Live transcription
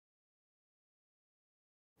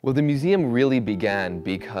Well, the museum really began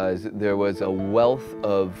because there was a wealth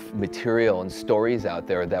of material and stories out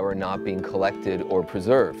there that were not being collected or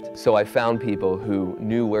preserved. So I found people who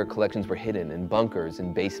knew where collections were hidden in bunkers,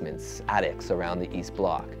 in basements, attics around the East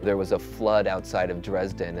Bloc. There was a flood outside of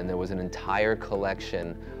Dresden, and there was an entire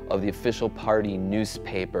collection of the official party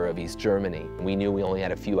newspaper of East Germany. We knew we only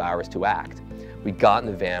had a few hours to act. We got in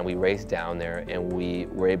the van, we raced down there, and we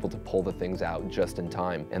were able to pull the things out just in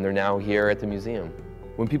time. And they're now here at the museum.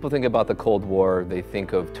 When people think about the Cold War, they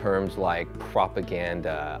think of terms like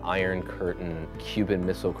propaganda, Iron Curtain, Cuban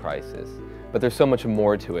Missile Crisis. But there's so much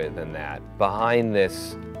more to it than that. Behind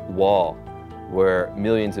this wall were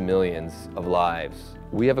millions and millions of lives.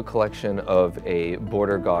 We have a collection of a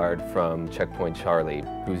border guard from Checkpoint Charlie,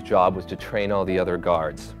 whose job was to train all the other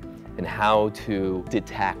guards in how to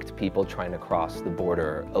detect people trying to cross the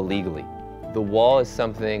border illegally. The wall is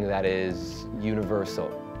something that is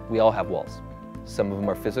universal. We all have walls. Some of them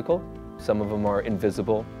are physical, some of them are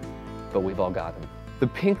invisible, but we've all got them. The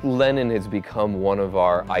pink Lenin has become one of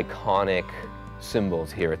our iconic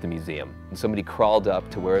symbols here at the museum. And somebody crawled up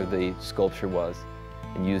to where the sculpture was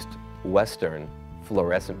and used Western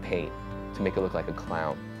fluorescent paint to make it look like a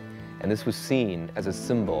clown. And this was seen as a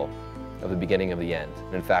symbol of the beginning of the end.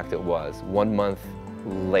 And in fact, it was 1 month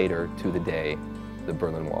later to the day the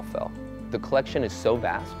Berlin Wall fell. The collection is so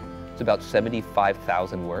vast, it's about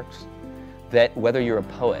 75,000 works, that whether you're a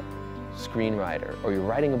poet, screenwriter, or you're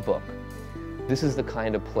writing a book, this is the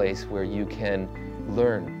kind of place where you can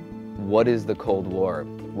learn what is the Cold War?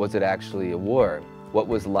 Was it actually a war? What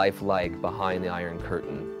was life like behind the Iron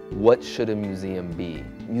Curtain? What should a museum be?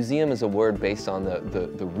 Museum is a word based on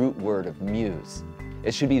the root word of muse.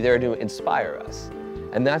 It should be there to inspire us.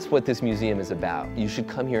 And that's what this museum is about. You should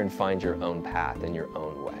come here and find your own path and your own